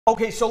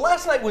Okay, so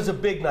last night was a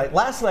big night.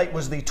 Last night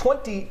was the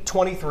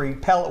 2023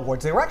 Pell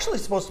Awards. They were actually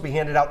supposed to be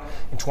handed out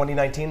in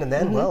 2019, and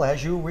then, well,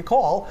 as you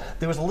recall,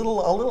 there was a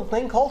little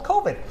thing called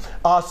COVID.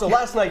 So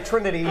last night,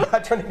 Trinity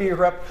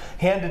rep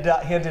handed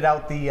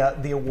out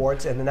the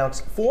awards and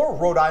announced 4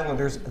 Rhode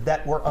Islanders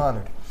that were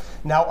honored.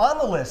 Now on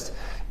the list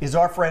is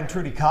our friend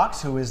Trudy Cox,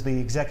 who is the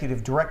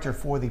executive director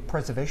for the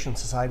Preservation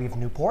Society of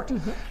Newport,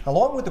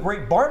 along with the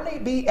great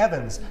Barnaby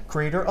Evans,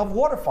 creator of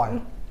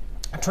Waterfire.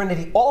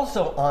 Trinity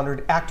also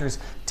honored actors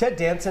Ted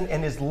Danson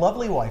and his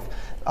lovely wife,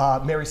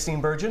 Mary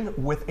Steenburgen,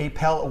 with a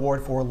Pell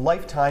Award for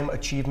Lifetime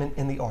Achievement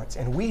in the Arts.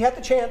 And we had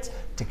the chance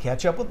to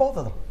catch up with both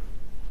of them.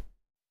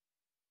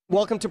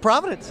 Welcome to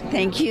Providence.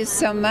 Thank you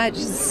so much.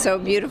 It's so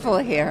beautiful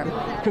here.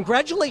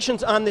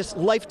 Congratulations on this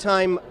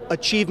Lifetime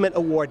Achievement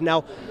Award.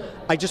 Now,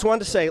 I just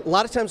wanted to say, a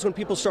lot of times when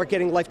people start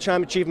getting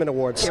Lifetime Achievement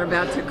Awards... You're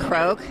about to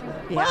croak?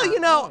 Well, you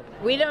know...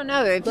 We don't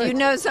know. If you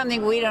know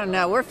something we don't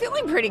know, we're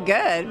feeling pretty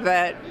good,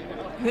 but...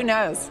 Who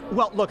knows?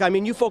 Well, look, I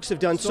mean, you folks have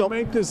done so...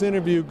 make this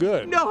interview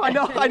good. No, I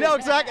know,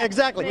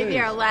 exactly. Maybe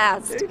our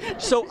last.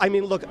 So, I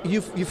mean, look, you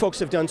folks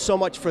have done so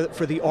much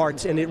for the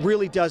arts, and it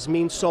really does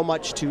mean so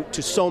much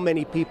to so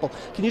many people.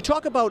 Can you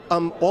talk about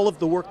all of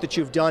the work that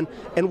you've done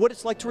and what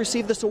it's like to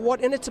receive this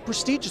award? And it's a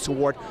prestigious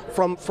award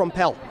from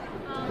Pell.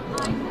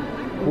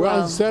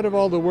 Well, instead of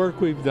all the work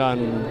we've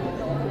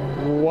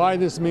done, why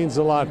this means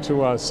a lot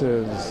to us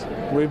is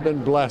we've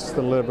been blessed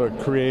to live a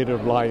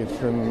creative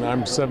life, and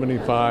I'm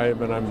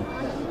 75 and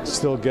I'm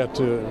still get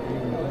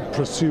to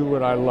pursue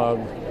what I love,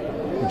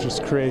 which is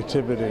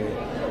creativity.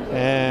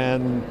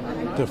 And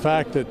the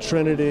fact that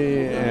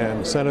Trinity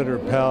and Senator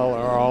Pell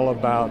are all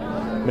about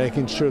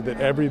making sure that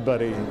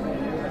everybody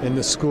in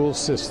the school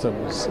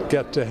systems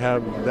get to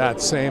have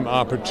that same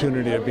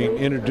opportunity of being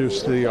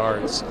introduced to the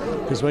arts.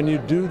 Because when you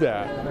do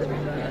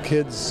that,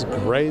 kids'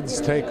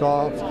 grades take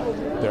off,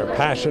 their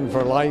passion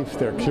for life,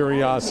 their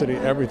curiosity,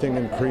 everything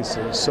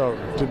increases. So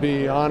to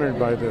be honored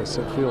by this,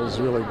 it feels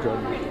really good.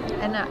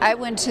 And I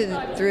went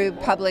through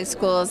public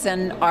schools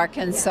in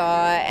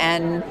Arkansas,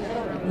 and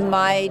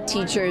my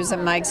teachers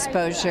and my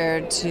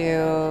exposure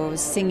to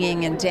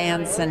singing and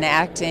dance and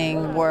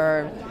acting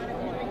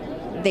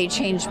they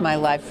changed my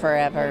life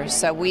forever.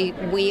 So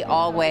we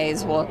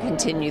always will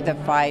continue the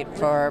fight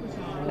for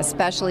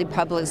especially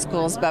public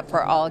schools, but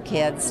for all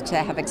kids to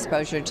have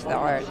exposure to the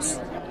arts.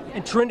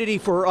 And Trinity,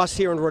 for us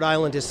here in Rhode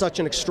Island, is such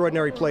an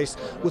extraordinary place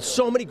with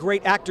so many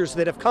great actors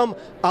that have come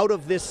out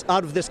of this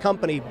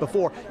company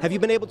before. Have you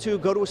been able to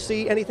go to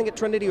see anything at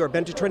Trinity or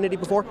been to Trinity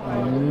before?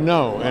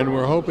 No, and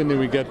we're hoping that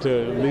we get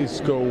to at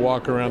least go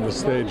walk around the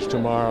stage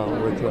tomorrow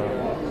with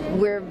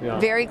We're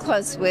very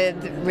close with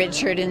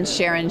Richard and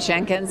Sharon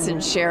Jenkins,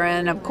 and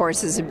Sharon, of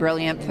course, is a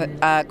brilliant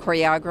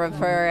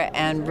choreographer,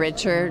 and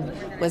Richard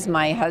was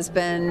my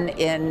husband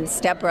in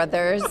Step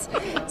Brothers.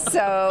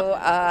 So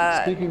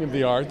speaking of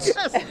the arts.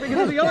 Yes, speaking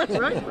of the arts,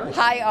 right?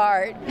 High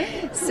art.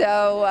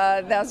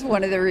 So that's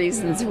one of the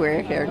reasons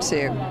we're here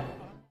too.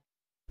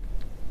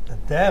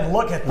 Then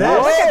look at this. Whoa,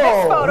 look at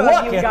this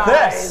photo of you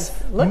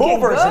guys.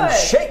 Movers good. and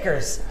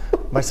shakers.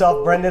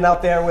 Myself, Brendan,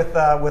 out there with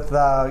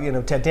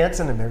Ted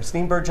Danson and Mary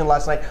Steenburgen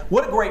last night.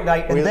 What a great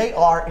night, and they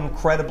are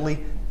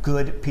incredibly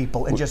good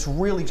people and just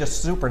really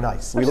just super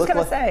nice. We look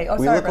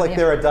like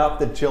they're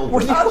adopted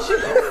children.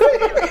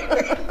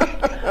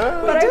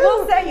 But I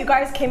will say, you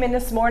guys came in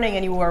this morning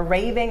and you were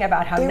raving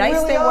about how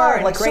nice they were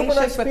and gracious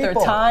nice with their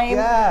people. time.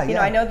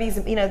 Yeah, I know these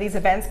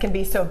events can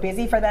be so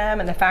busy for them,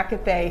 and the fact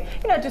that they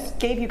just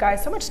gave you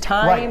guys so much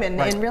time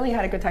and really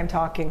had a good time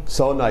talking.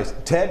 So nice.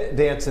 Ted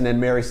Danson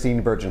and Mary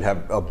Steenburgen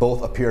have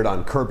both appeared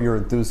on Curb Your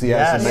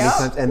Enthusiasm many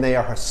times, and they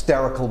are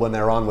hysterical when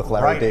they're on with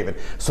Larry David.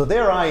 So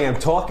there I am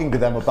talking to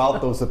them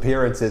about those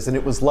appearances, and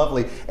it was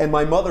lovely. And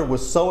my mother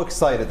was so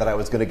excited that I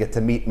was going to get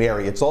to meet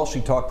Mary. It's all she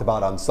talked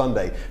about on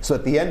Sunday. So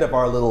at the end of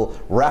our little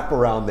wrap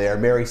around there,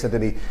 Mary said to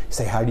me,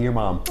 "Say hi to your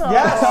mom."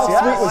 Yes, how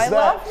sweet was that?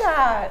 I love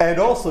that. And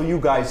also, you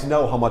guys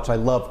know how much I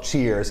love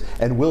Cheers,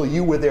 and Will,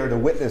 you were there to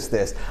witness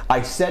this.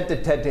 I said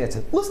to Ted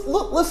Danson,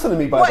 listen to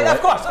me, by the way.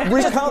 Of course.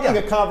 Recounting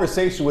a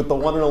conversation with the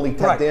one and only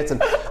Ted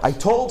Danson, I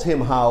told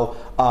him how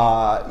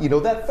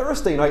that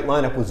Thursday night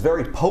lineup was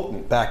very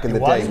potent back in the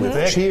day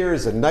with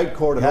Cheers and Night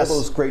Court and all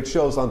those great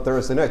shows on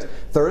Thursday nights.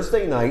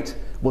 Thursday night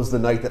was the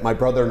night that my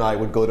brother and I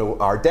would go to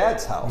our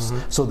dad's house.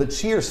 So the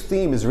Cheers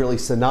theme is really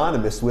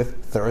synonymous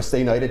with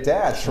Thursday night at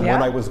Dad's from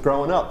when I was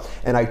growing up.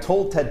 And I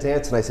told Ted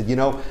Danson, I said,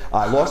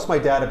 I lost my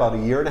dad about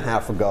 1.5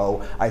 years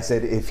ago. I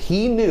said, if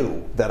he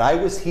knew that I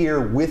was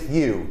here with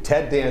you,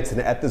 Ted Danson,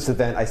 at this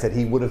event, I said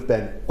he would have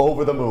been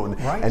over the moon.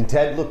 And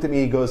Ted looked at me,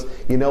 he goes,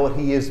 you know what,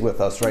 he is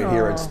with us right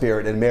here in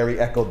spirit. And Mary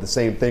echoed the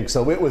same thing.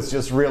 So it was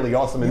just really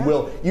awesome. And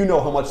Will, you know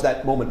how much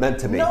that moment meant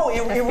to me. No,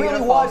 it really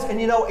was. And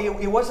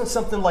it wasn't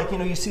something like,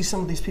 you see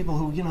some of these people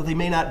who, you know, they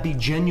may not be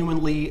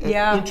genuinely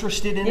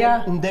interested in it,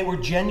 and they were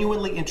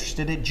genuinely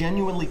interested in it,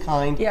 genuinely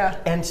kind,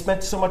 and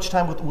spent so much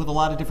time with a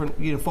lot of different,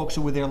 you know, folks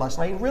who were there last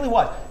night. It really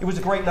was. It was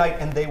a great night,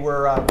 and they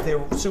were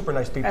super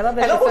nice people. I love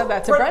that you said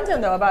that to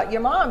Brendan, though, about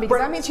your mom, because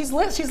that means she's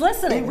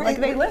listening.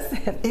 They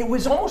listen. It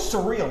was almost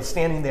surreal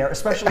standing there,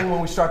 especially when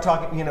we start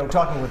talking, you know,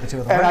 talking with the two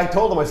of them. And I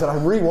told him, I said,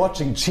 I'm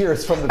rewatching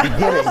Cheers from the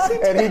beginning,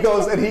 and he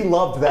goes, and he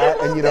loved that.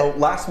 And you know,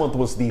 last month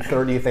was the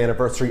 30th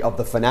anniversary of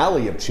the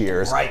finale of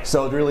Cheers. Right.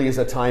 So it really is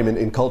a time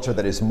in culture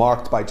that is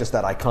marked by just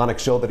that iconic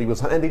show that he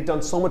was on. And they've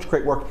done so much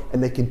great work,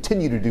 and they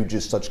continue to do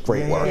just such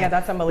great work. Yeah,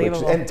 that's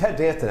unbelievable. And Ted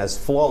Danson has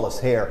flawless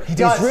hair. He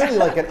does. He's really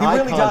like an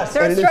icon. Really does.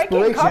 They're and a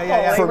striking couple.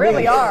 They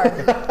really are.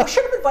 We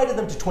should have invited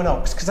them to Twin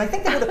Oaks, because I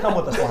think they would have come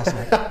with us last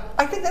night.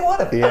 I think they would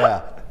have.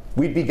 Yeah.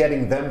 We'd be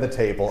getting them the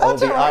table.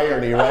 That's the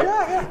irony, right?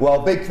 Yeah.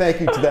 Well, big thank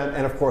you to them,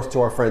 and of course to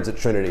our friends at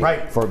Trinity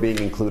for being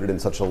included in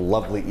such a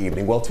lovely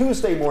evening. Well,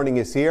 Tuesday morning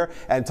is here,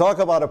 and talk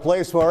about a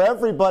place where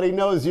everybody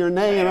knows your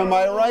name, am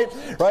I right?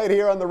 Right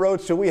here on the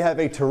Rhode Show, we have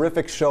a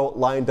terrific show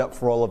lined up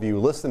for all of you.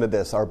 Listen to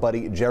this. Our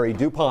buddy Jerry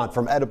DuPont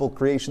from Edible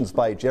Creations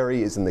by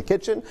Jerry is in the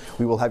kitchen.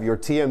 We will have your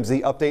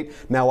TMZ update.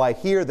 Now, I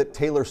hear that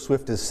Taylor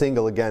Swift is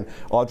single again.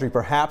 Audrey,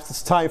 perhaps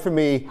it's time for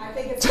me. I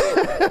think it's I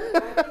think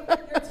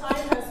that your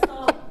time has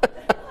come.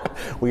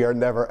 We are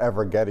never,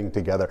 ever getting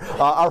together.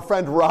 Our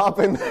friend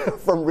Robin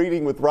from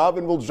Reading with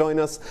Robin will join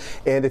us.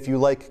 And if you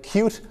like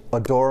cute,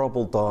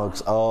 adorable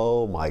dogs,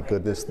 oh my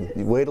goodness,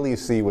 wait till you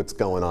see what's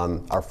going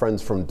on. Our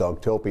friends from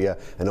Dogtopia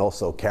and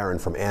also Karen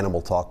from Animal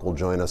Talk will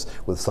join us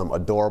with some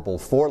adorable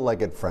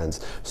four-legged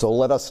friends. So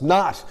let us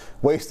not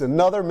waste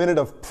another minute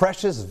of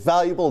precious,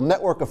 valuable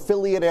network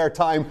affiliate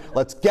airtime.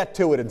 Let's get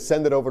to it and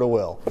send it over to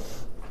Will.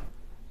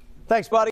 Thanks, buddy.